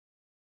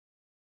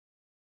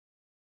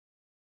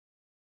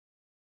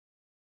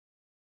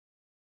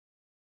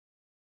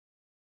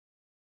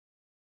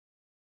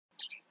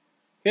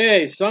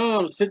Okay,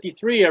 Psalms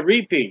 53, a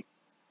repeat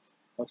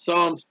of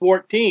Psalms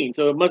 14,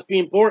 so it must be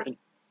important.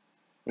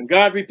 When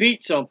God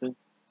repeats something,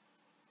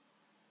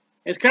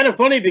 it's kind of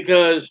funny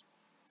because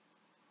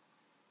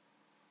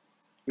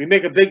we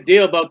make a big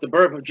deal about the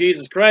birth of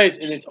Jesus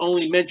Christ, and it's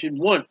only mentioned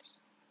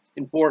once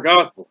in 4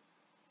 Gospels.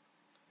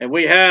 And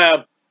we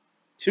have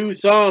 2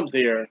 Psalms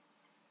here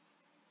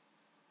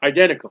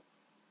identical.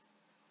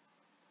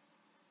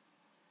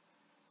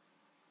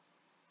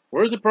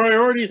 Where's the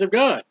priorities of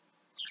God?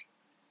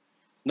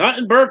 Not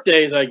in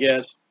birthdays, I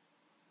guess.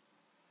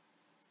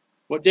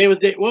 What day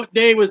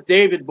was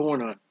David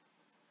born on?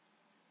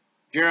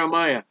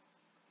 Jeremiah.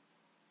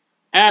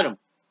 Adam.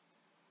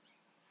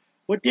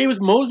 What day was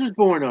Moses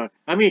born on?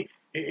 I mean,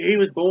 he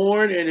was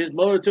born and his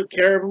mother took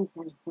care of him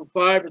for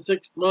 5 or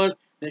 6 months.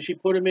 Then she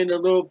put him in a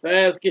little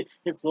basket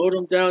and floated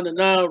him down the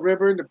Nile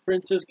River. And the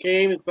princess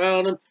came and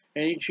found him.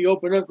 And she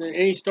opened up and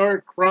he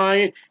started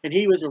crying. And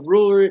he was a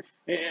ruler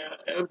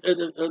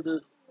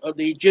of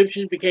the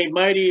Egyptians, became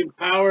mighty in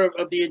power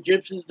of the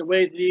Egyptians, the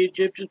ways of the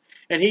Egyptians.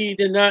 And he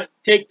did not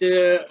take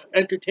the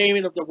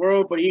entertainment of the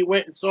world, but he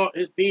went and sought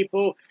his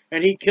people.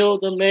 And he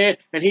killed a man,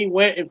 and he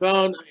went and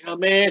found a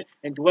man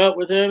and dwelt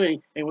with him,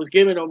 and was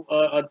given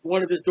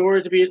one of his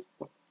daughters to be.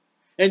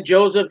 And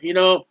Joseph,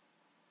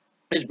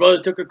 his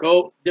brother took a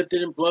coat, dipped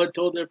it in blood,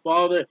 told their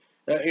father,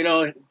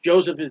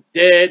 Joseph is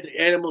dead. The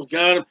animals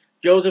got him.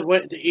 Joseph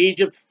went into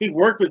Egypt. He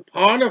worked with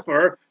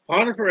Potiphar.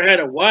 Potiphar had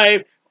a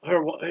wife.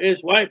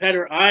 His wife had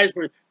her eyes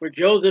for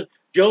Joseph.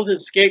 Joseph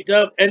escaped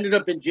up, ended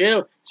up in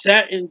jail,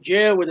 sat in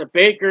jail with a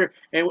baker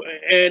and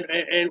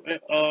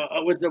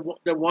with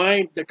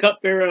the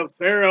cupbearer of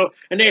Pharaoh,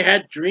 and they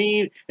had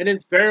dreams, and then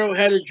Pharaoh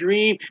had a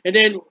dream, and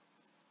then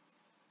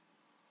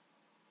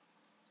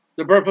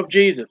the birth of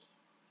Jesus.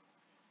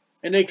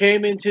 And they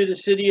came into the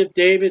city of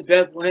David,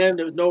 Bethlehem.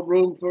 There was no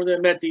room for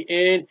them at the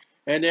inn.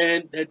 And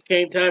then it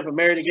came time for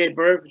Mary to give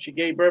birth. She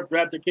gave birth,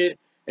 wrapped the kid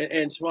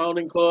in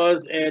swaddling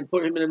cloths, and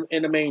put him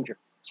in a manger.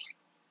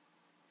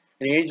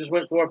 And the angels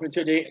went forth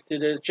to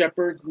the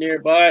shepherds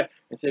nearby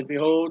and said,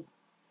 "Behold,"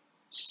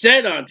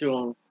 said unto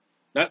them,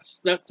 not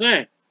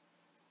saying.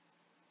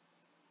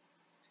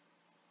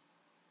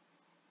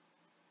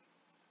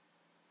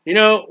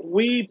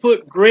 We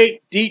put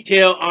great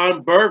detail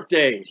on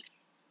birthdays.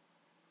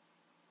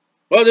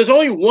 Well, there's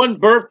only one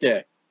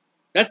birthday.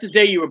 That's the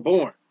day you were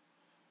born.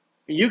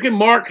 You can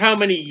mark how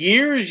many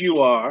years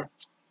you are.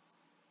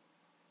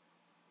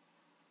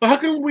 But how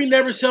come we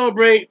never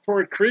celebrate,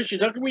 for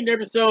Christians, how come we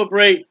never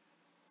celebrate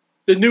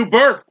the new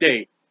birth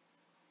date?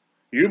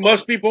 You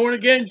must be born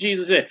again,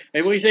 Jesus said.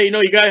 And we say,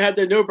 you got to have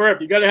the new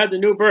birth. You got to have the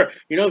new birth.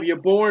 If you're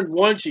born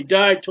once, you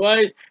die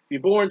twice. If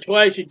you're born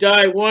twice, you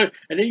die once.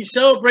 And then you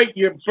celebrate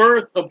your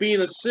birth of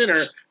being a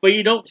sinner, but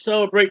you don't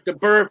celebrate the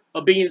birth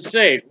of being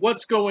saved.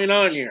 What's going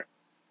on here?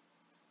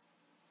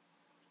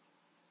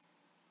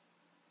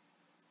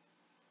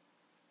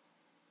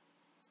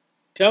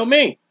 Tell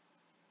me.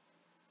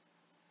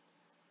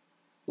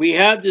 We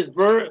have this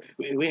verse,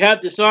 we have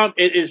this psalm,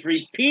 it is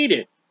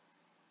repeated.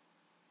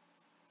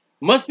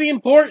 Must be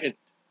important.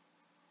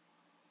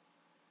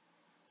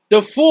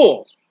 The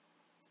fool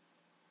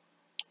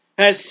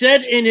has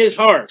said in his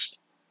heart,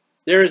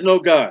 there is no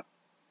God.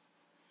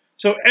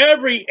 So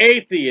every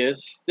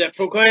atheist that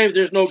proclaims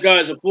there's no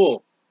God is a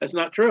fool. That's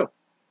not true.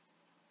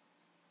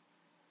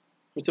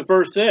 What's the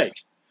verse say?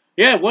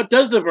 Yeah, what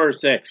does the verse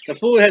say? The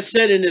fool has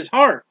said in his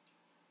heart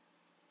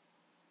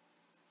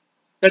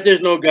that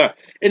there's no God.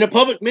 In the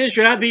public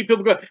ministry, I meet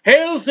people go,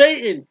 "Hail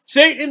Satan!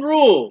 Satan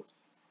rules."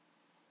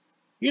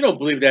 You don't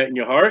believe that in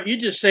your heart. You're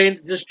just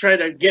saying, just trying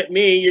to get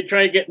me. You're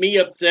trying to get me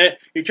upset.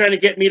 You're trying to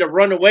get me to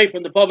run away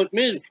from the public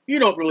ministry. You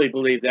don't really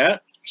believe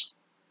that.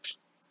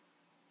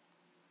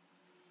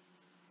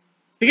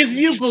 Because if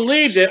you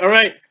believed it, all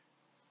right,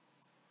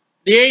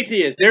 the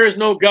atheist, there is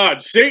no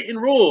God. Satan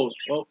rules.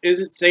 Well,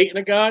 isn't Satan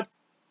a God?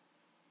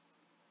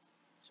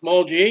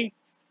 Small g?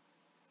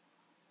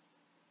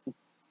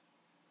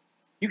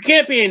 You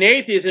can't be an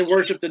atheist and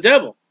worship the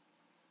devil.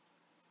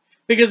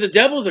 Because the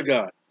devil's a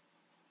God.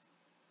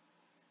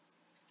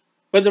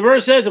 But the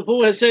verse says the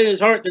fool has said in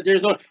his heart that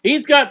there's no.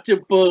 He's got to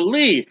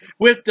believe.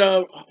 With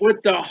the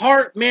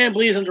heart, man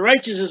believes in the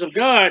righteousness of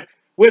God.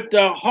 With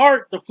the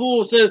heart, the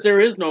fool says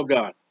there is no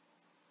God.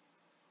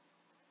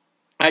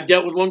 I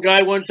dealt with one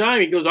guy one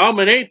time. He goes, "I'm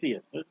an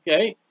atheist."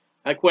 Okay.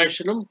 I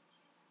question him.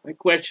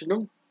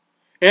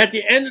 And at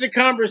the end of the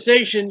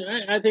conversation,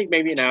 I think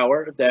maybe an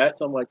hour of that,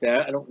 something like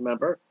that. I don't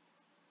remember.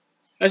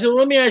 I said, "Well,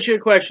 let me ask you a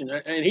question."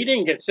 And he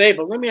didn't get saved,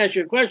 but let me ask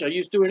you a question. Are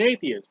you still an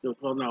atheist? He goes,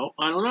 "Well, no,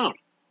 I don't know."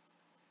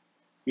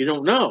 You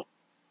don't know.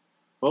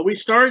 Well, we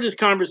started this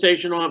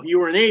conversation off, you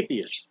were an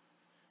atheist.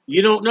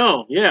 You don't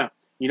know. Yeah.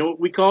 You know what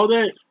we call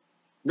that?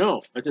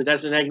 No. I said,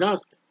 that's an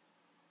agnostic.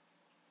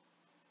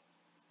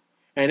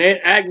 And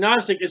an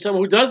agnostic is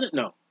someone who doesn't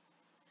know.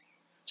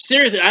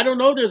 Seriously, I don't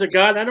know if there's a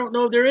God. I don't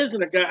know if there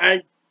isn't a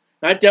God.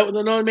 I dealt with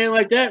another man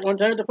like that one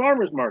time at the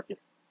farmer's market.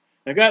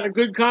 I got a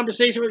good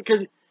conversation with him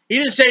because he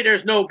didn't say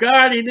there's no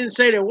God. He didn't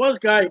say there was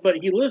God, but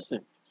he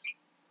listened.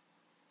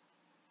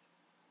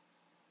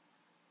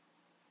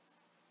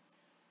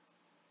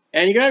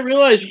 And you got to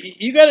realize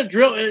you got to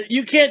drill.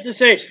 You can't just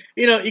say,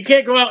 you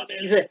can't go out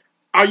and say,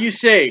 "Are you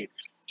saved?"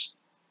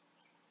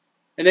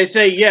 And they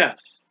say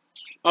yes.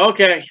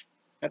 Okay,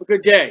 have a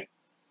good day.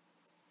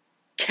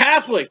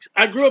 Catholics,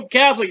 I grew up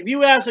Catholic. If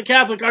you ask a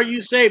Catholic, "Are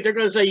you saved?" They're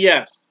going to say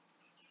yes,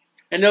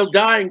 and they'll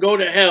die and go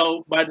to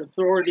hell by the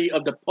authority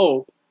of the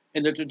Pope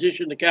and the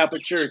tradition of the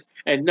Catholic Church,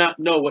 and not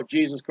know what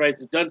Jesus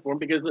Christ has done for them,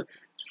 because the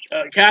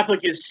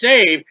Catholic is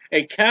saved.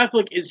 A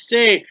Catholic is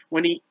saved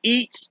when he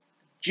eats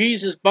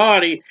Jesus'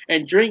 body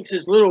and drinks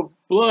his little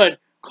blood,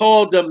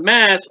 called the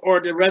Mass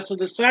or the rest of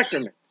the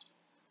sacraments.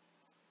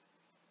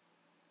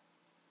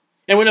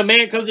 And when a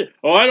man comes in,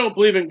 "Oh, I don't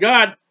believe in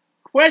God,"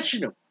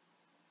 question him.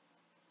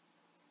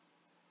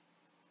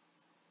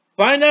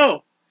 Find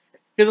out.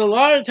 Because a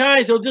lot of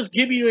times they'll just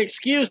give you an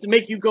excuse to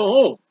make you go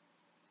home.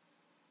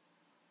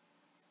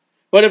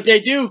 But if they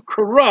do,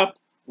 corrupt,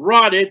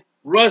 rotted,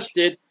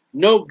 rusted,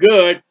 no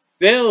good,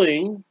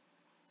 failing,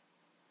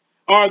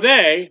 are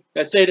they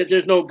that say that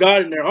there's no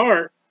God in their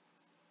heart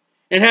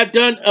and have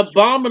done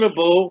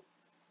abominable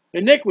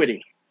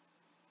iniquity.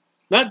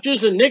 Not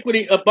just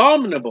iniquity,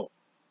 abominable.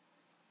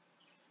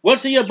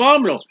 What's the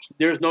abominable?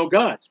 There's no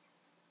God.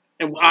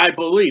 And I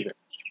believe it.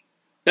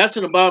 That's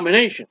an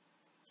abomination.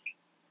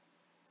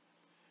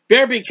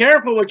 Better be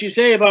careful what you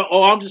say about,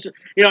 "Oh, I'm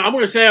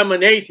going to say I'm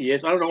an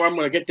atheist." I don't know where I'm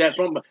going to get that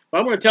from, but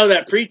I'm going to tell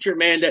that preacher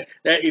man, that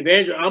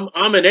evangelist,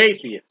 I'm an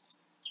atheist.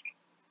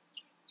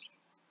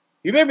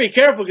 You better be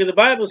careful, because the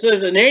Bible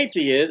says an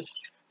atheist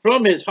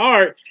from his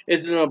heart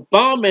is an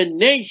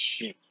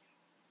abomination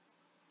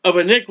of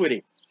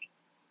iniquity.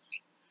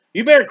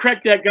 You better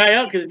correct that guy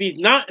out, because if he's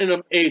not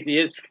an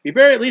atheist, you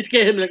better at least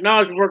get him an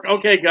acknowledgement work.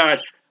 "Okay,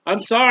 God, I'm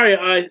sorry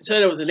I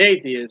said I was an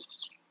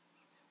atheist.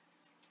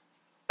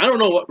 I don't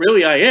know what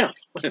really I am."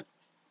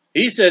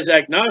 He says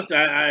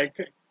agnostic.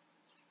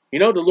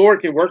 The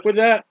Lord can work with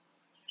that.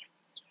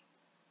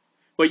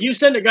 But you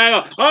send a guy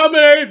out, "I'm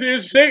an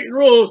atheist, Satan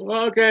rules."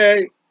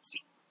 Okay.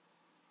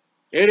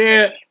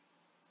 Idiot.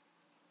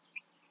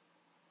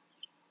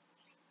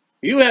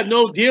 You have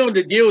no dealing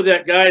to deal with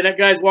that guy, and that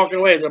guy's walking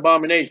away as an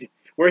abomination,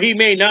 where he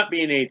may not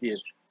be an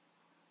atheist.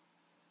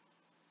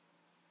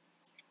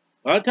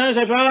 A lot of times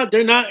I found out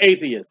they're not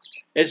atheists.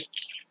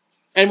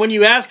 And when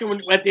you ask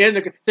them at the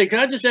end, say, "Can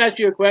I just ask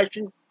you a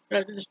question?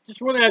 I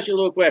just want to ask you a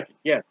little question."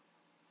 "Yeah.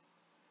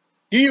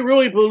 Do you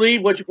really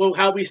believe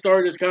how we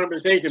started this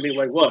conversation?" Be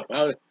like, "What?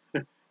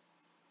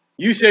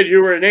 You said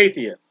you were an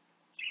atheist."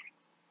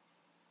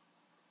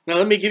 Now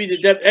let me give you the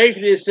depth.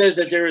 Atheist says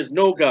that there is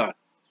no God.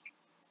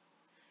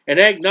 An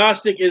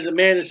agnostic is a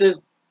man that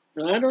says,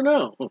 "I don't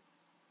know."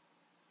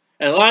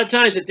 And a lot of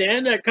times at the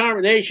end of that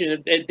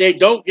conversation, if they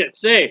don't get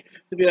saved,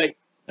 they'll be like,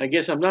 "I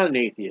guess I'm not an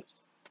atheist."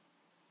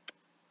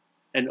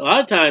 And a lot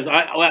of times,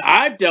 what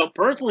I've dealt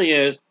personally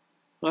is,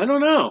 "I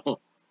don't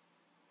know."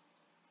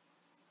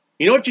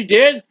 You know what you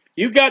did?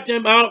 You got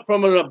them out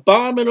from an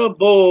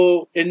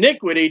abominable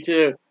iniquity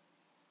to,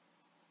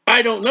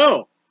 "I don't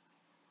know."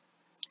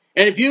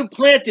 And if you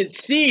planted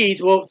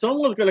seeds, well,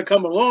 someone's going to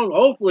come along,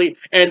 hopefully,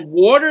 and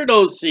water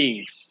those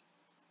seeds.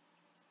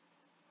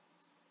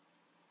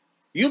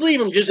 You leave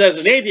them just as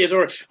an atheist,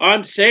 or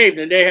 "I'm saved,"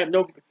 and they have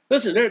no.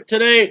 Listen,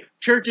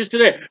 churches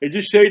today, they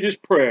just say this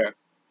prayer: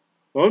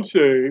 "I'm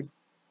saved."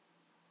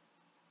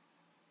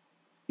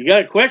 You got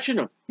to question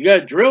them. You got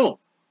to drill them.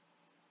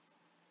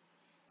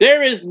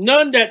 "There is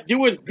none that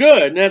doeth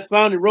good," and that's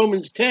found in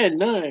Romans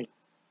 10:9.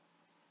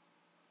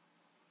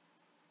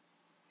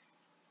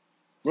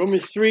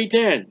 Romans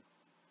 3:10.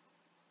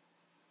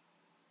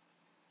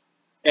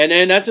 And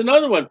then that's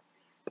another one,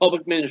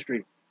 public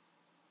ministry.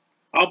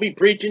 I'll be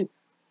preaching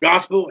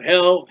gospel,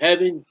 hell,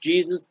 heaven,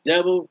 Jesus,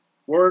 devil,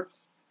 works,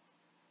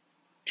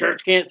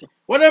 church can't say.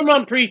 Whatever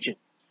I'm preaching.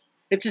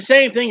 It's the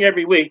same thing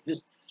every week,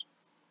 just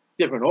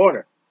different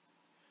order.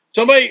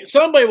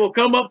 Somebody will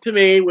come up to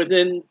me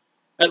within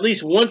at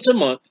least once a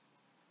month.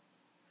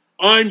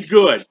 "I'm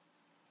good."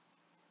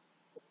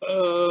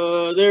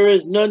 There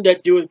is none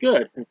that doeth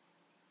good.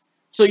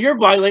 So you're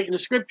violating the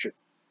scripture.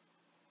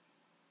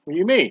 What do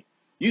you mean?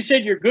 You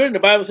said you're good, and the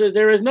Bible says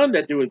there is none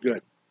that doeth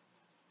good.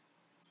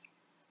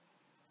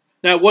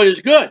 Now, what is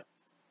good?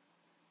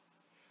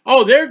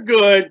 Oh, their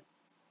good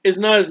is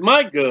not as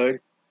my good.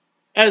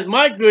 As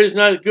my good is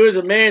not as good as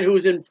a man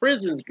who's in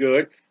prison's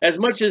good, as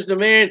much as the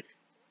man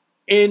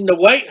in the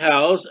White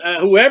House,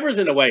 whoever's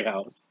in the White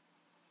House.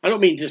 I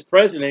don't mean just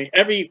president.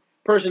 Every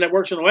person that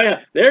works in the White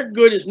House, their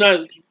good is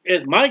not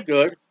as my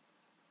good.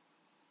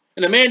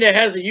 And the man that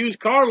has a used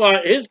car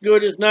lot, his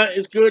good is not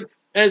as good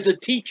as the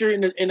teacher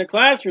in the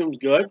classroom's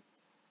good.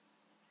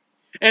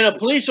 And a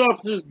police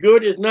officer's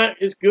good is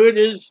not as good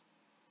as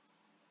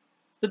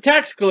the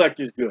tax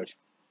collector's good.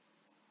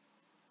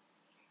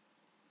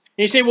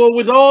 And you say, "Well,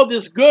 with all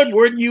this good,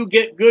 where do you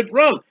get good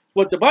from?"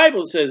 What the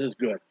Bible says is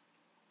good.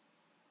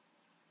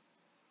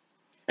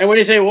 And when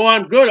they say, "Well,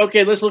 I'm good,"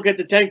 okay, let's look at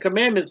the 10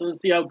 Commandments and let's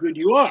see how good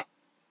you are.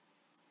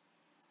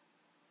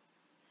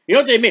 You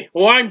know what they mean?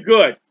 "Well, I'm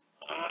good.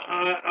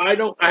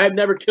 I have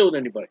never killed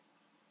anybody.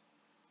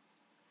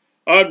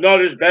 I'm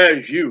not as bad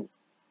as you."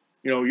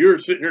 You're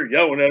sitting here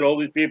yelling at all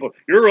these people.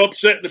 You're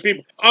upsetting the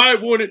people. I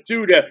wouldn't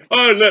do that.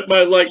 I let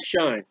my light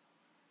shine.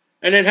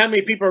 And then how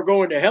many people are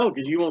going to hell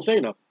because you won't say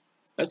nothing?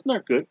 That's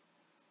not good.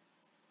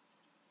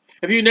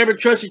 Have you never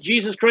trusted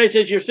Jesus Christ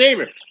as your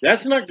Savior?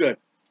 That's not good.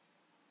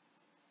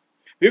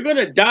 If you're going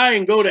to die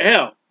and go to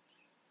hell,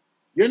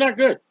 you're not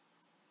good.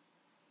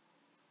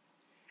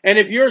 And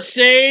if you're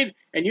saved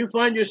and you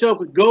find yourself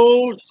with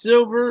gold,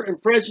 silver,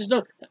 and precious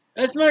stones,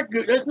 that's not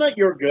good. That's not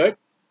your good.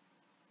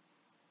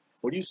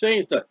 What are you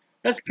saying, stuff?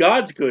 That's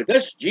God's good.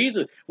 That's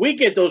Jesus. We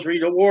get those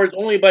rewards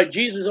only by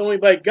Jesus, only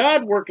by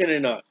God working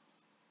in us.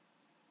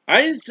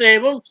 I didn't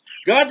save them.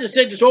 God just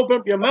said, just open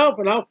up your mouth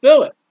and I'll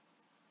fill it.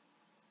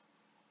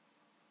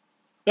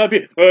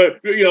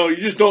 You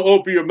just don't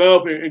open your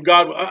mouth and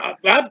God.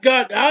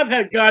 I've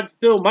had God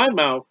fill my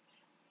mouth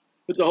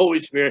with the Holy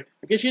Spirit.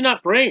 I guess you're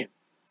not praying.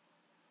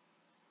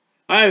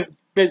 I've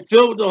been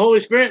filled with the Holy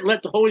Spirit and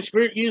let the Holy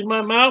Spirit use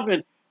my mouth,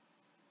 and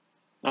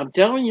I'm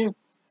telling you,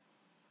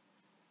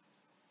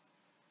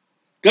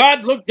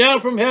 God looked down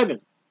from heaven.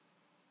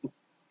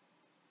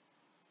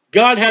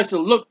 God has to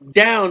look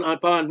down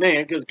upon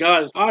man because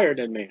God is higher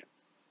than man.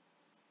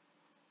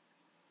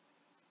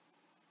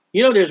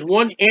 There's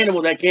one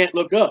animal that can't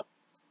look up,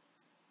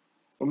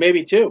 or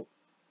maybe two.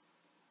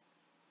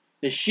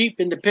 The sheep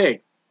and the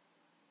pig.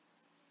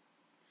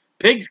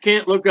 Pigs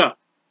can't look up.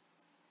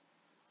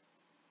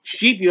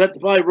 Sheep, you have to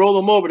probably roll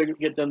them over to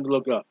get them to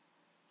look up.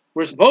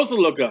 We're supposed to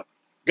look up.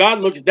 God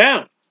looks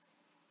down.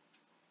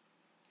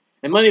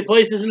 In many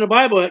places in the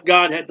Bible,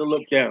 God had to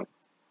look down.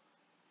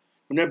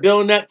 When they're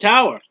building that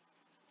tower,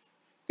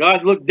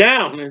 God looked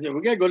down and said,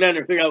 we got to go down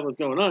there and figure out what's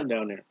going on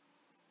down there.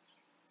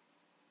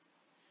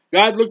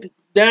 God looked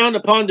down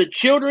upon the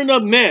children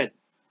of men.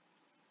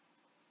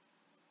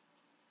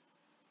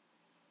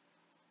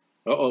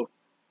 Uh-oh.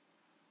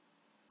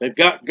 They've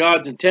got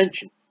God's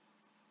attention.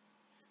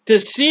 To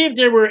see if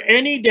there were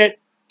any that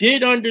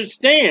did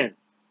understand.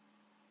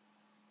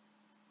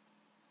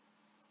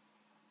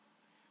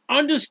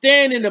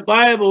 Understand in the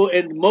Bible,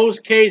 in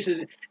most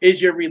cases,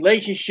 is your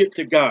relationship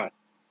to God.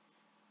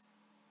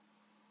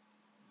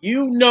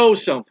 You know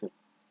something.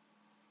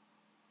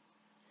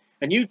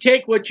 And you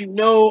take what you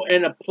know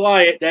and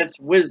apply it, that's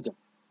wisdom.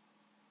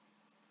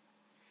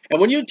 And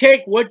when you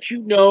take what you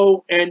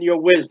know and your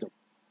wisdom,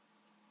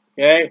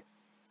 okay,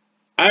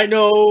 I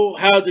know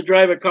how to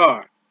drive a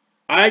car.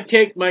 I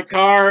take my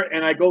car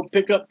and I go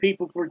pick up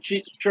people for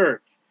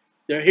church.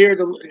 They hear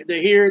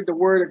the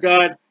word of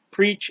God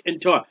preach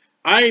and taught.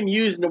 I am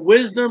using the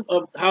wisdom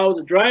of how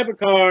to drive a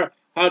car,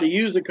 how to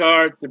use a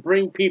car to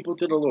bring people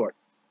to the Lord.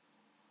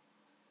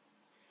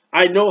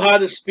 I know how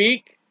to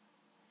speak,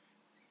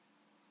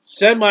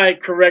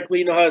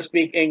 semi-correctly know how to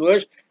speak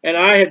English, and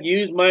I have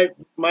used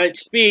my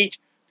speech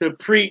to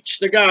preach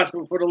the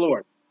gospel for the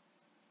Lord.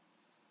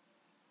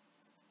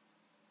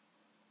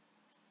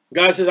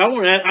 God says, I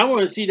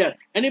want to see that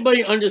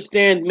anybody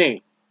understand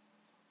me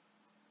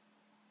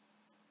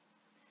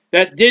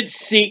that did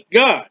seek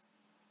God.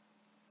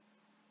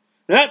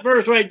 That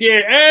verse right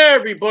there,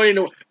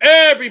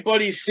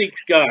 everybody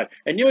seeks God.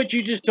 And you know what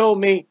you just told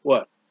me?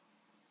 What?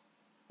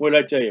 What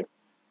did I tell you?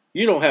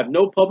 You don't have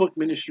no public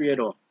ministry at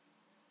all.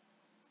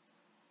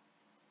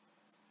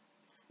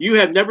 You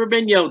have never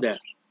been yelled at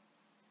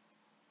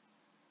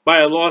by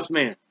a lost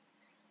man.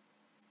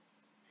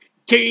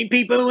 Turning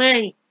people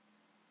away.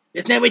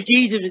 That's not what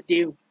Jesus would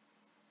do.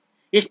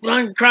 Just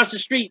flung across the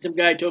street, some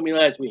guy told me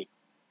last week.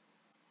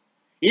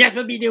 You're not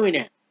supposed to be doing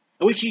that.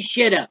 I wish you'd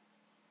shut up.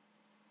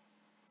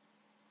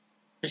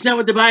 That's not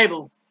what the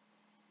Bible.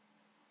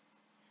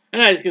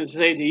 And I was going to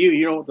say to you,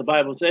 you know what the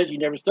Bible says. You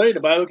never studied the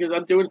Bible because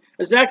I'm doing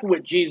exactly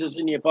what Jesus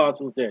and the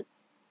apostles did.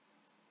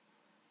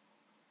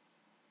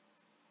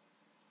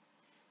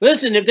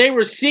 Listen, if they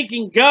were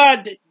seeking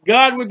God,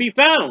 God would be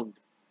found.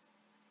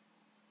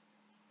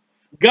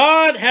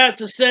 God has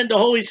to send the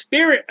Holy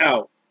Spirit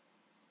out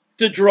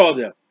to draw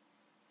them.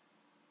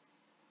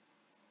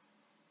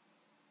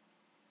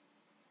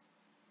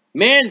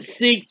 Man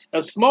seeks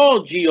a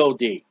small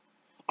God.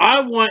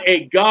 I want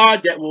a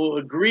God that will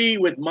agree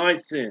with my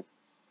sins.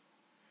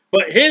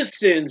 But his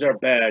sins are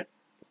bad.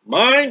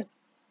 Mine?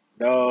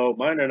 No,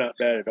 mine are not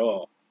bad at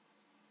all.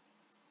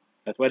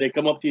 That's why they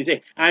come up to you and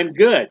say, I'm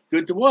good.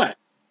 Good to what?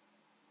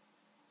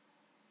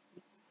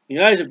 In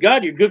the eyes of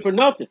God, you're good for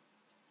nothing.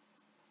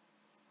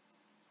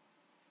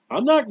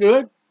 I'm not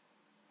good.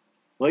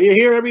 Well, you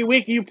hear every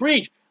week you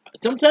preach.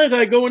 Sometimes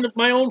I go into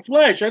my own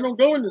flesh. I don't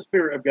go in the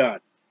Spirit of God.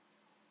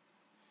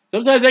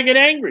 Sometimes I get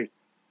angry.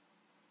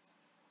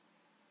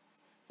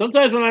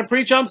 Sometimes when I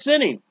preach, I'm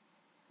sinning.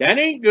 That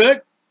ain't good.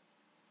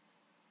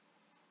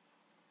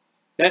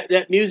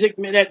 That music,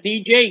 that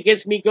DJ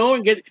gets me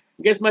going,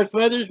 gets my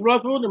feathers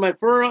ruffled and my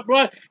fur up,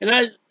 and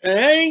that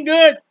ain't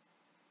good.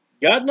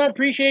 God's not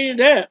appreciating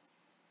that.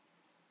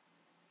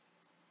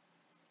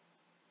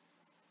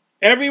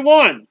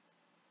 Everyone,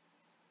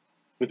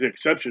 with the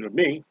exception of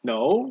me,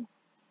 no.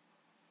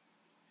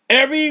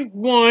 Every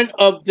one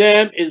of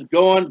them is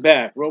gone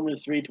back.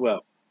 Romans 3:12.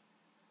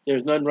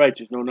 There's none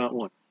righteous, no, not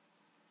one.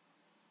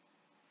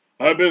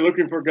 I've been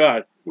looking for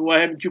God. Why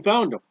haven't you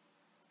found them?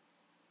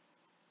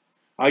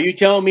 Are you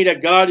telling me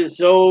that God is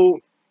so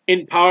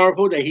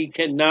powerful that he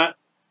cannot?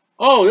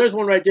 Oh, there's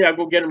one right there. I'll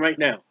go get him right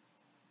now.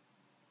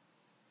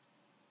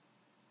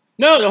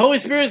 No, the Holy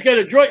Spirit's got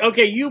to draw.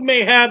 Okay, you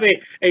may have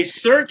a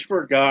search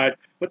for God,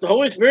 but the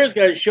Holy Spirit's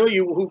got to show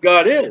you who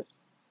God is.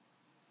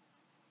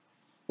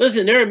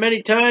 Listen, there are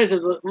many times as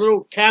a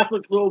little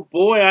Catholic little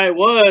boy I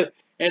was,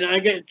 and I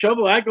get in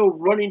trouble. I go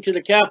running to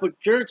the Catholic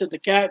church at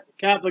the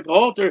Catholic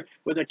altar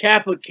with a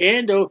Catholic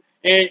candle,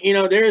 and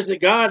there's the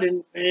God,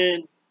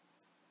 and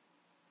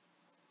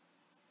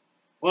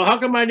well, how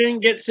come I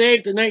didn't get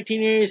saved in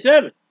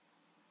 1987?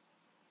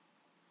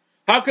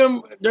 How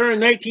come during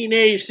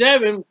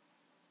 1987?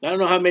 I don't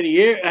know how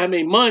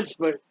many months,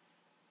 but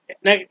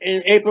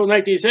in April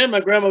 1987, my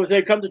grandma would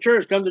say, "Come to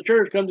church, come to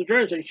church, come to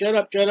church." I say, "Shut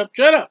up, shut up,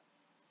 shut up."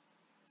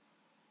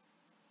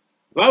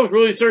 If I was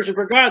really searching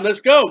for God,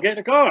 let's go, get in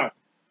the car.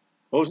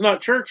 Well, it's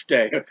not church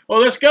day.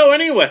 Well, let's go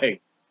anyway.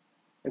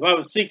 If I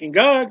was seeking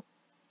God,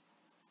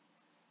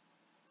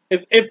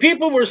 if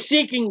people were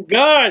seeking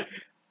God,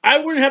 I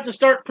wouldn't have to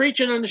start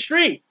preaching on the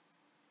street.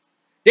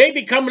 They'd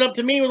be coming up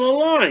to me with a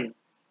line.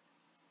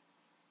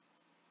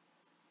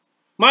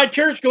 My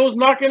church goes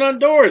knocking on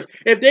doors.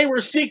 If they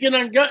were seeking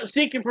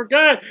for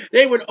God,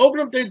 they would open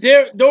up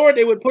their door.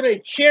 They would put a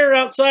chair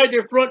outside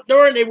their front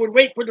door, and they would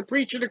wait for the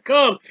preacher to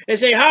come and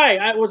say, "Hi,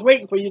 I was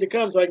waiting for you to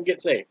come so I can get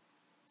saved."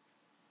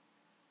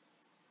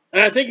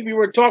 And I think if you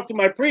were to talk to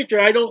my preacher,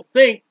 I don't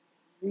think,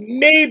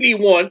 maybe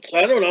once,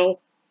 I don't know,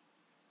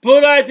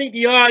 but I think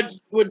the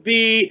odds would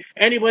be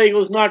anybody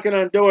who's knocking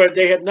on doors,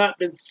 they have not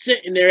been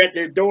sitting there at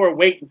their door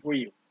waiting for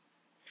you.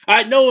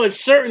 I know it's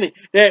certainly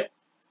that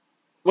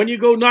when you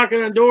go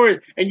knocking on doors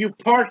and you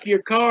park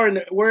your car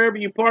and wherever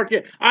you park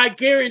it, I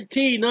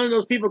guarantee none of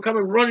those people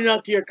coming running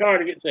out to your car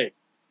to get saved.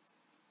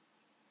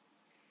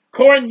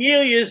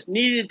 Cornelius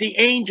needed the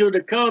angel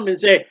to come and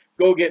say,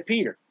 "Go get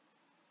Peter."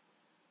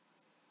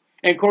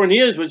 And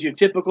Cornelius was your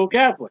typical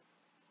Catholic.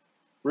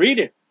 Read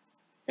it.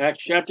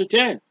 Acts chapter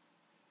 10.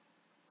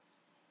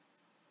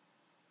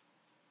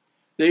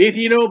 The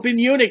Ethiopian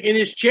eunuch in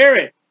his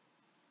chariot.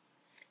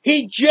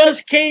 He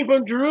just came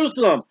from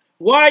Jerusalem.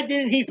 Why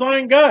didn't he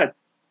find God?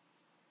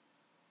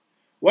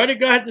 Why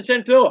did God have to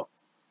send Philip?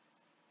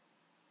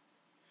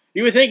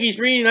 You would think he's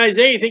reading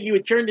Isaiah. You think he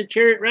would turn the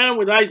chariot around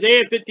with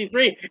Isaiah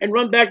 53 and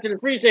run back to the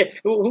priest and say,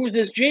 "Who's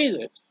this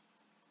Jesus?"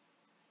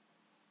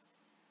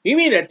 You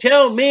mean to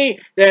tell me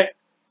that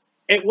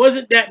it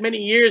wasn't that many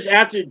years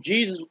after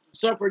Jesus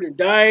suffered and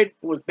died,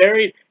 was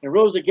buried, and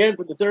rose again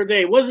for the third day?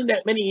 It wasn't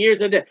that many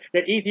years that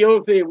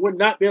Ethiopia would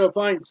not be able to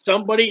find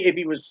somebody if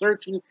he was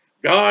searching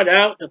God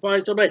out to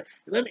find somebody.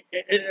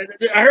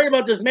 I heard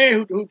about this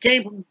man who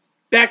came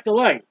back to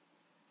life.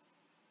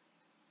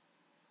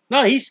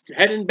 No, he's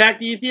heading back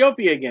to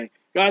Ethiopia again.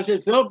 God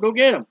says, "Philip, go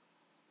get him."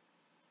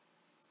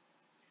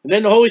 And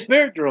then the Holy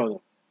Spirit draws him.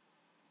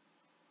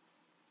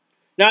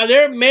 Now,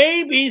 there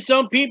may be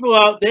some people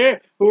out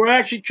there who are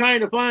actually trying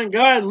to find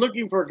God and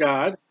looking for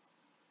God.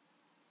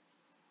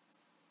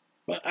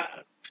 But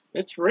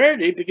it's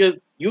rarity because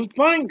you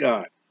find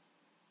God.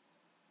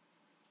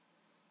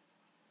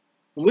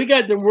 And we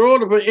got the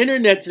world of the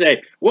internet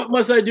today. What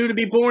must I do to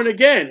be born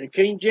again? In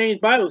King James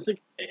Bible,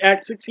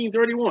 Acts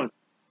 16:31.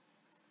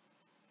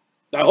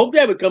 I hope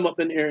that would come up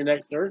in the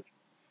internet search.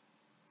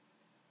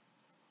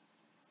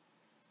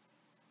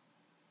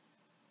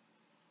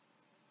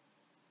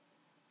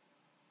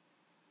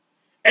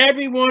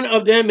 Every one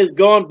of them has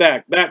gone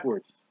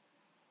backwards.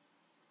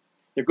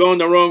 They're going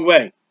the wrong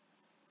way.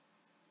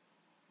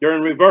 They're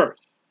in reverse.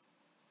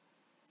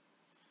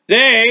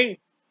 They,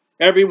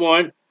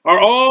 everyone, are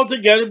all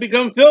together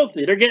become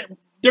filthy. They're getting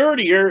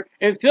dirtier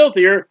and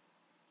filthier.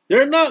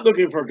 They're not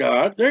looking for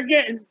God. They're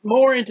getting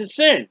more into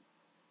sin.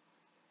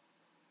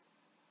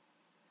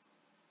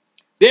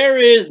 There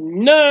is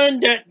none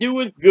that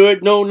doeth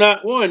good, no,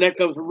 not one. That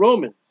comes from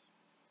Romans.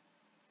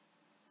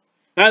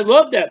 I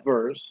love that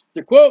verse,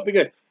 the quote,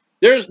 because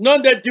there's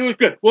none that doeth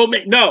good. Well,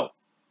 no.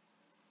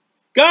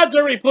 God's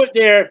already put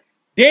there.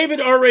 David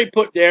already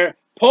put there.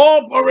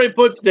 Paul already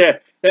puts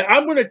there. That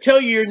I'm going to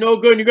tell you you're no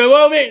good. And you go,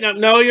 "Well, wait,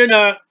 no, you're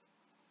not.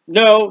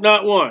 No,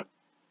 not one."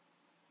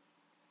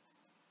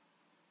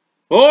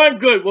 "Oh, I'm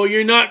good." "Well,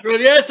 you're not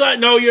good." "Yes,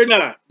 no, you're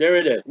not." There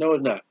it is. No,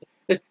 it's not.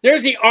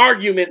 There's the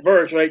argument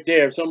verse right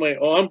there. Somebody,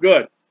 "Oh, I'm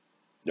good."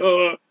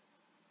 "No,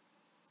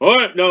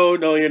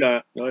 no, you're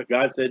not." No,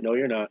 God said, "No,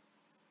 you're not.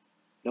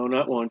 No,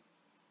 not one."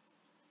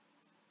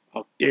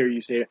 How dare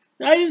you say it?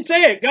 I didn't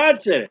say it.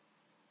 God said it.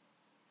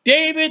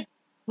 David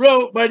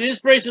wrote by the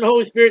inspiration of the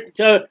Holy Spirit to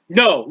tell him,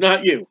 "No,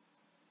 not you."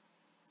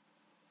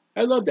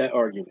 I love that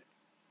argument.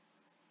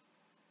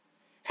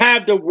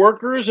 Have the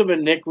workers of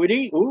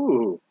iniquity.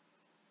 Ooh.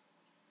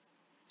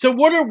 So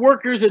what do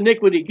workers of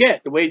iniquity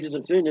get? The wages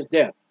of sin is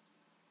death.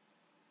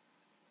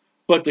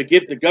 But the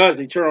gift of God is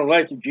eternal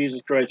life through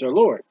Jesus Christ our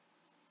Lord.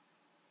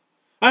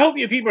 I hope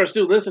you people are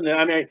still listening.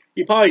 I mean,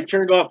 you probably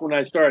turned off when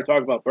I started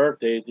talking about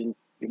birthdays, and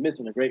you're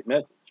missing a great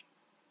message.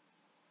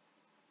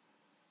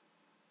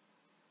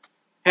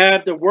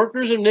 Have the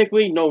workers of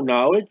iniquity no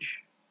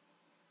knowledge?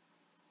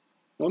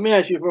 Let me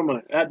ask you for a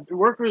moment.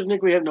 Workers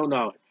iniquity have no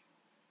knowledge.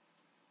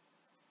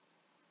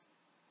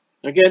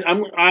 Again,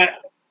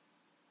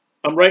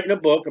 I'm writing a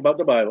book about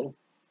the Bible,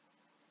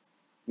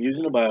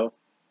 using the Bible,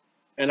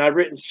 and I've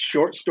written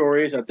short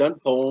stories. I've done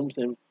poems,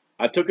 and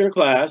I took in a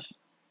class,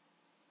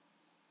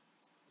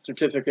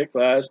 certificate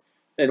class,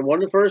 and one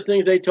of the first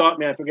things they taught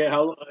me, I forget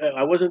how,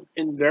 I wasn't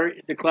in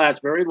the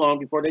class very long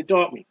before they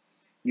taught me.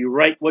 You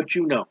write what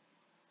you know.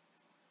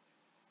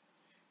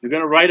 If you're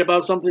going to write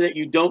about something that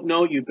you don't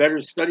know, you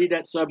better study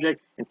that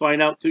subject and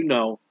find out to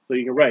know so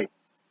you can write.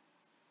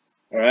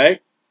 All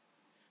right?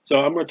 So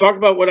I'm going to talk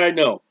about what I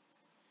know.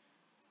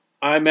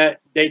 I'm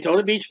at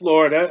Daytona Beach,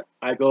 Florida.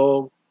 I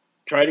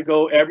try to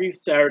go every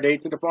Saturday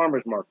to the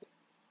farmer's market.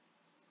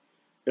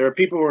 There are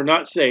people who are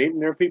not saved,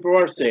 and there are people who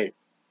are saved.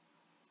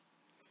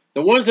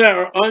 The ones that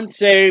are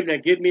unsaved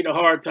that give me the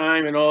hard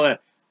time and all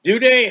that, do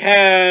they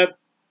have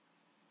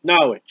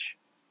knowledge?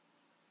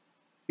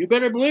 You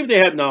better believe they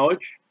have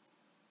knowledge.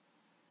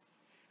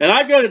 And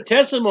I got a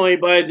testimony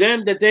by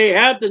them that they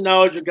have the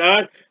knowledge of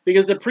God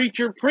because the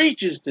preacher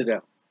preaches to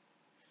them.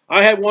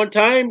 I had one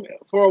time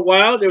for a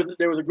while, there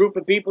was a group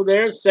of people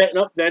there setting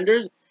up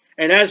vendors,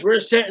 and as we're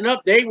setting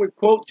up, they would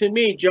quote to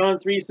me John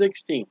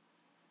 3:16.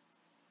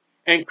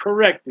 And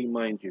correctly,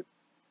 mind you.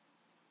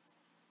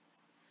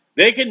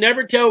 They can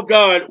never tell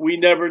God we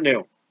never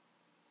knew.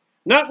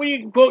 Not when you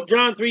can quote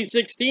John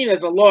 3:16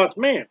 as a lost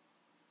man.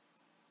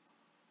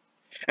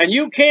 And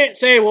you can't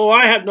say, well,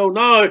 I have no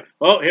knowledge.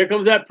 Well, here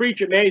comes that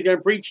preacher, man. He's going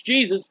to preach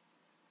Jesus.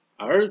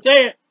 I heard him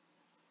say it.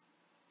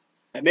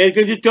 That man's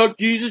going to just talk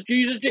Jesus,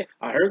 Jesus, Jesus.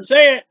 I heard him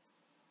say it.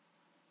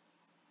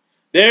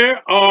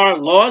 There are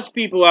lost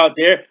people out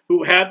there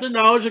who have the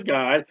knowledge of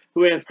God,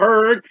 who have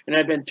heard and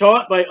have been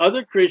taught by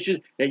other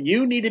Christians that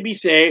you need to be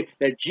saved,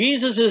 that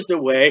Jesus is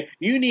the way.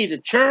 You need to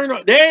turn.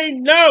 They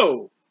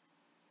know.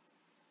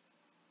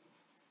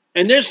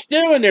 And they're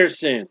still in their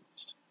sins.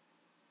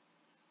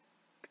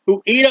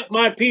 Who eat up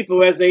my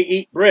people as they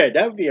eat bread.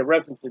 That would be a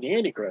reference to the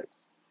Antichrist.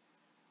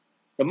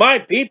 But my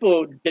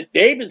people that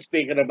David's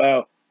speaking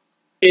about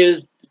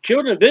is the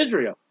children of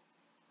Israel.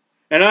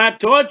 And I've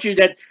taught you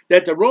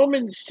that the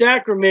Roman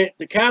sacrament,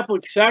 the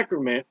Catholic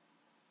sacrament,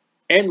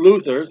 and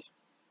Luther's,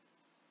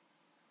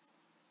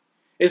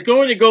 is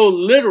going to go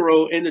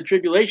literal in the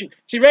tribulation.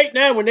 See, right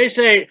now, when they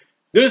say,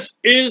 this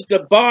is the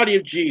body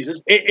of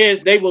Jesus,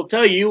 they will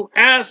tell you,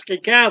 ask a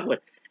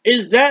Catholic,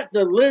 is that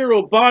the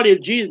literal body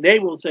of Jesus? They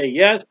will say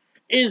yes.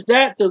 Is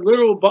that the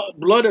literal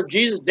blood of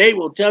Jesus? They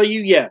will tell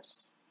you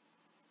yes.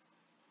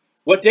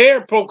 What they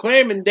are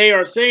proclaiming, they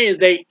are saying is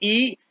they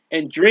eat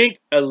and drink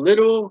a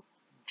little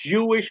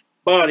Jewish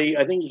body.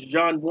 I think it's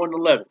John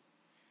 1:11.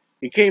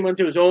 He came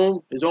unto his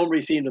own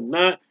received him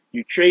not.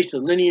 You trace the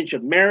lineage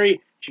of Mary.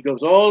 She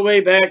goes all the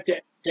way back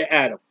to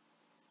Adam.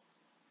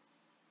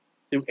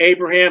 Through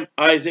Abraham,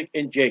 Isaac,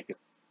 and Jacob.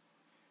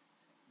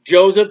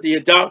 Joseph, the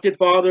adopted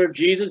father of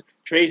Jesus,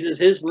 traces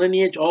his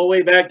lineage all the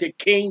way back to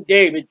King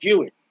David,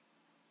 Jewish.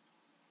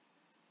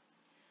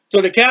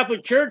 So the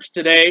Catholic Church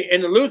today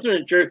and the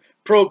Lutheran Church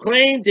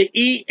proclaim to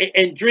eat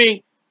and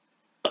drink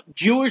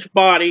Jewish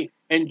body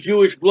and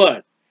Jewish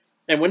blood.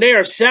 And when they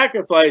are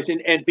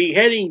sacrificing and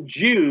beheading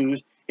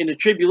Jews in the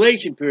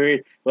tribulation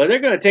period, well, they're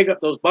going to take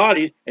up those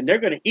bodies and they're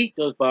going to eat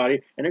those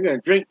bodies and they're going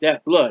to drink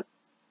that blood.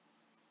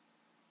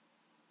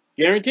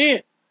 Guarantee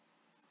it.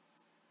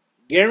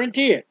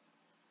 Guarantee it.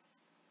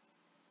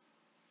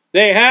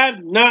 They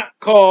have not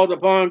called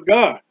upon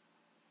God.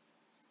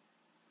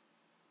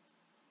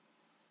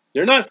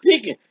 They're not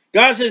seeking.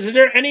 God says, is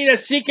there any that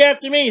seek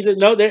after me? He says,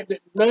 no,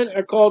 none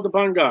are called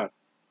upon God.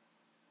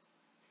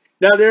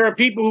 Now, there are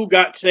people who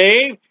got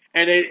saved,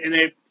 and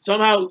they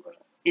somehow,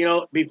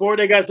 before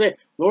they got saved,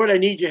 Lord, I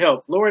need your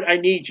help. Lord, I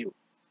need you.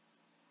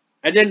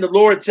 And then the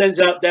Lord sends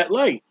out that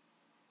light.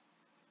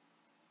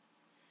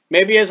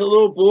 Maybe as a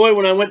little boy,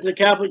 when I went to the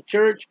Catholic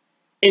Church,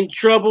 in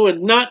trouble,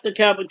 and not the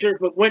Catholic Church,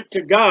 but went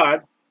to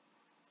God,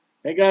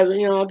 hey, God,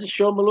 I'll just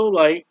show them a little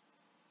light.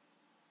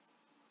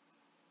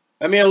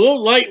 I mean, a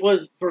little light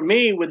was, for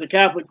me, with the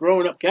Catholic,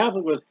 growing up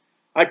Catholic, was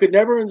I could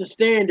never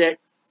understand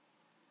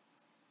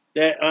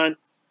that on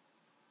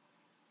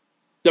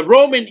the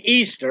Roman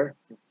Easter,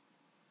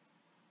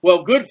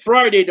 well, Good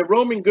Friday, the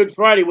Roman Good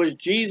Friday was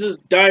Jesus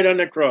died on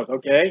the cross,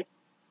 okay?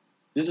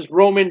 This is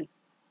Roman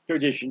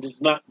tradition. This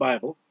is not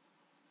Bible.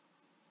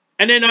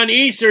 And then on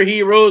Easter,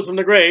 he rose from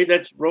the grave.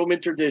 That's Roman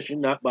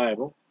tradition, not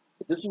Bible.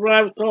 But this is what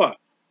I was taught.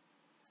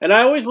 And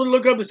I always would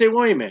look up and say,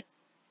 wait a minute.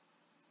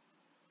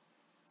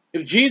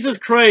 If Jesus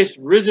Christ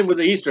risen with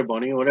the Easter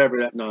bunny, or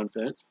whatever that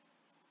nonsense,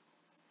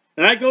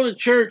 and I go to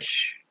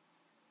church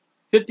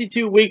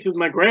 52 weeks with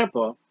my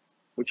grandpa,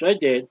 which I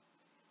did,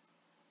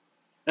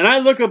 and I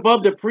look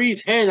above the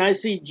priest's head and I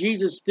see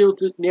Jesus still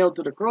nailed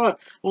to the cross,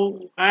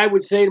 well, I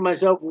would say to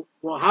myself,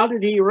 well, how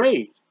did he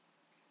raise?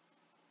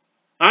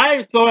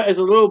 I thought as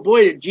a little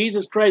boy that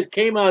Jesus Christ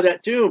came out of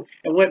that tomb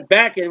and went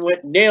back and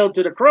went nailed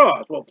to the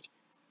cross. Well,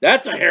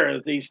 that's a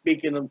heresy,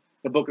 speaking of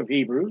the book of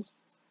Hebrews.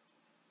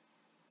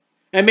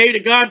 And maybe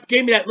God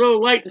gave me that little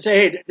light to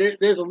say, hey,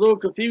 there's a little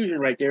confusion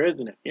right there,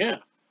 isn't it? Yeah.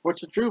 What's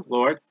the truth,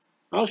 Lord?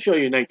 I'll show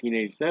you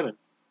 1987.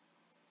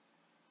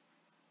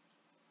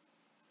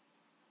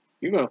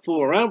 You're going to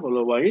fool around for a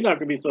little while. You're not going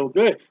to be so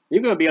good.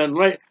 You're going to be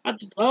unright.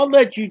 I'll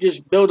let you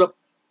just build up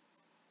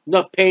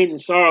enough pain and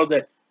sorrow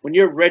that when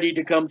you're ready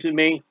to come to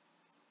me,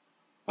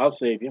 I'll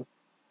save you.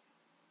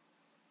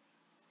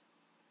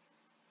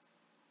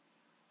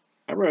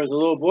 I remember as a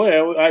little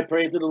boy, I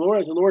prayed to the Lord.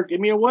 I said, Lord, give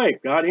me a wife.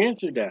 God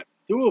answered that.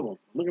 2 of them. I'm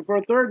looking for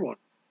a 3rd one.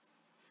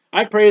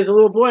 I prayed as a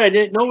little boy. I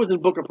didn't know it was in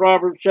the book of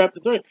Proverbs chapter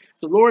 30.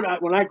 So, Lord,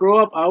 when I grow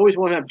up, I always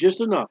want to have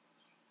just enough.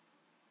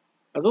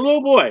 As a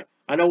little boy,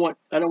 I don't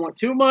want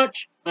too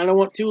much. I don't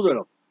want too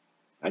little.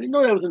 I didn't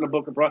know that was in the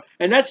book of Proverbs.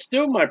 And that's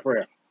still my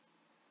prayer.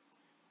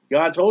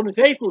 God's holding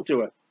faithful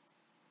to it.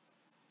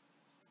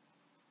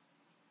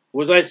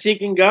 Was I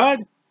seeking God?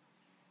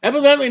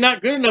 Evidently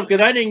not good enough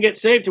because I didn't get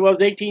saved till I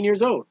was 18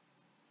 years old.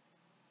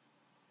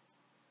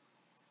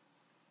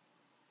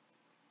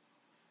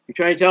 You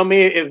trying to tell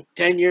me if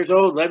 10 years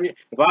old, 11,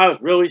 if I was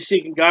really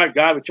seeking God,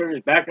 God would turn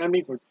his back on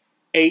me for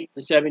 8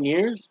 to 7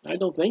 years? I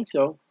don't think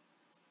so.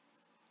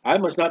 I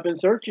must not have been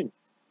searching.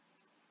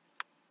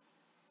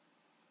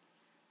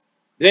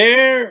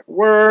 There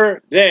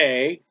were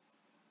they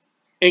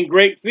in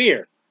great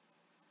fear,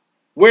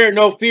 where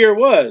no fear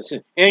was,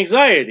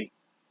 anxiety.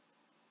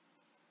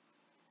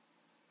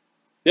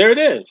 There it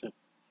is.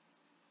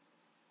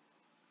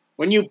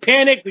 When you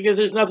panic because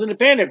there's nothing to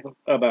panic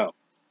about.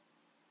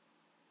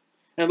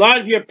 And a lot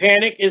of your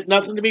panic is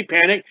nothing to be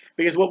panicked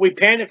because what we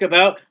panic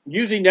about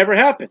usually never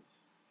happens.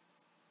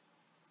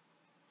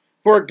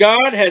 For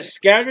God has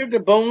scattered the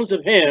bones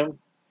of him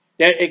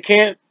that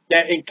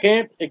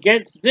encamped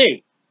against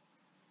thee.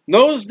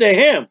 Knows to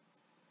him.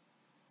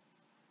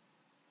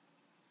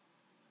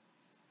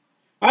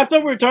 I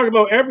thought we were talking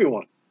about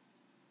everyone.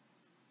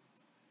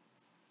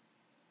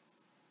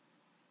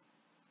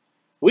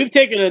 We've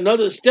taken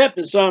another step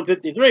in Psalm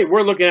 53.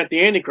 We're looking at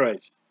the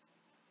Antichrist.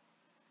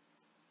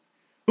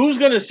 Who's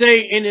going to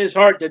say in his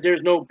heart that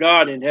there's no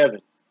God in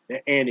heaven?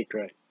 The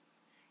Antichrist.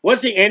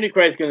 What's the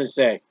Antichrist going to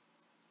say?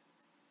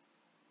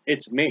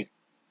 It's me.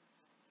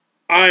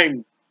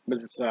 I'm the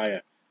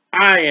Messiah.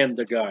 I am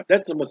the God.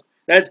 That's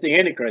the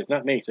Antichrist,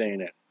 not me saying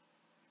that.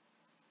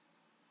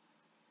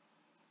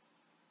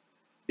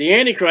 The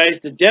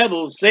Antichrist, the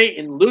devil,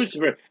 Satan,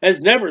 Lucifer,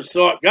 has never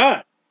sought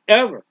God.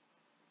 Ever.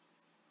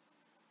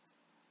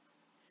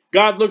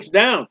 God looks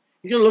down.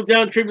 He's going to look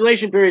down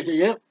tribulation period and say,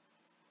 yep.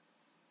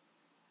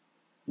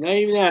 Not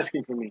even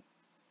asking for me.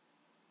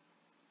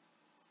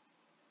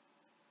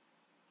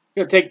 It's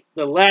going to take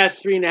the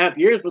last 3.5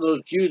 years for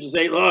those Jews to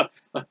say, Lord,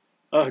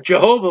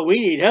 Jehovah, we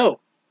need help.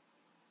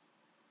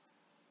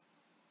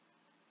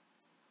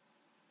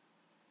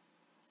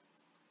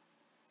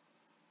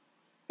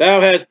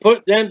 Thou hast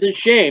put them to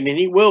shame, and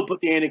he will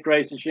put the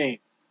Antichrist to shame.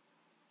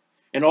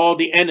 And all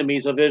the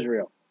enemies of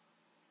Israel.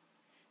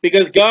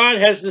 Because God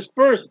has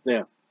dispersed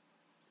them.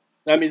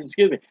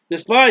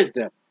 Despised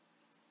them.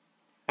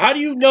 How do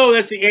you know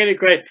that's the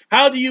Antichrist?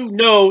 How do you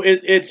know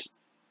it's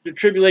the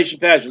tribulation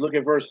passage? Look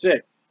at verse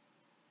 6.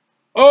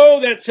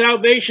 Oh, that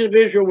salvation of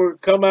Israel will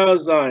come out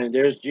of Zion.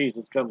 There's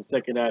Jesus coming,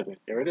 second advent.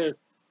 There it is.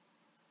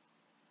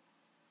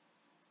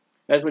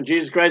 That's when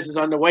Jesus Christ is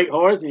on the white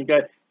horse, and you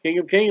got King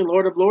of Kings and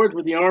Lord of Lords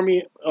with the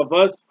army of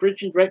us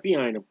Christians right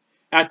behind him.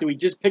 After we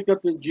just picked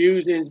up the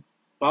Jews in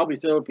probably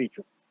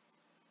Petra.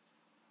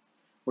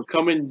 We're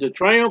coming to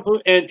triumphal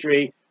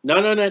entry,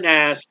 not on an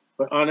ass,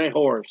 but on a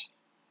horse.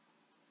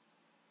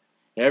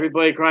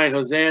 Everybody crying,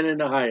 Hosanna in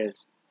the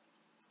highest.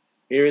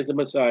 Here is the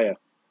Messiah.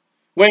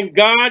 When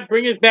God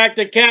bringeth back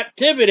the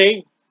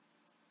captivity,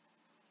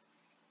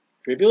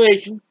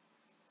 tribulation,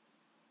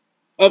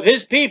 of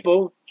his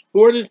people,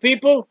 who are his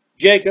people?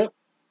 Jacob,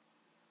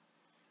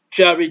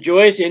 shall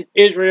rejoice in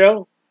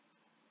Israel,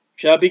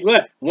 shall be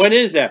glad. When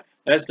is that?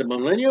 That's the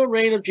millennial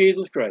reign of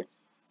Jesus Christ.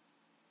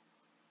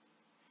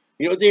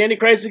 You know what the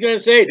Antichrist is going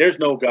to say? There's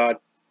no God.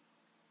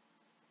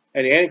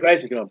 And the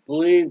Antichrist is going to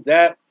believe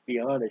that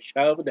beyond a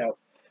shadow of a doubt.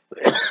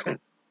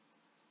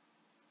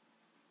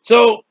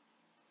 So,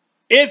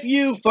 if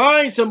you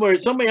find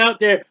somebody out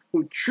there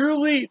who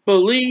truly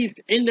believes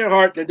in their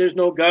heart that there's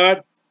no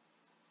God,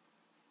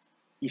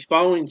 he's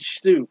following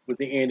suit with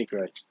the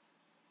Antichrist.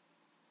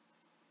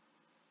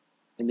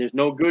 And there's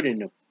no good in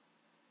them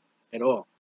at all.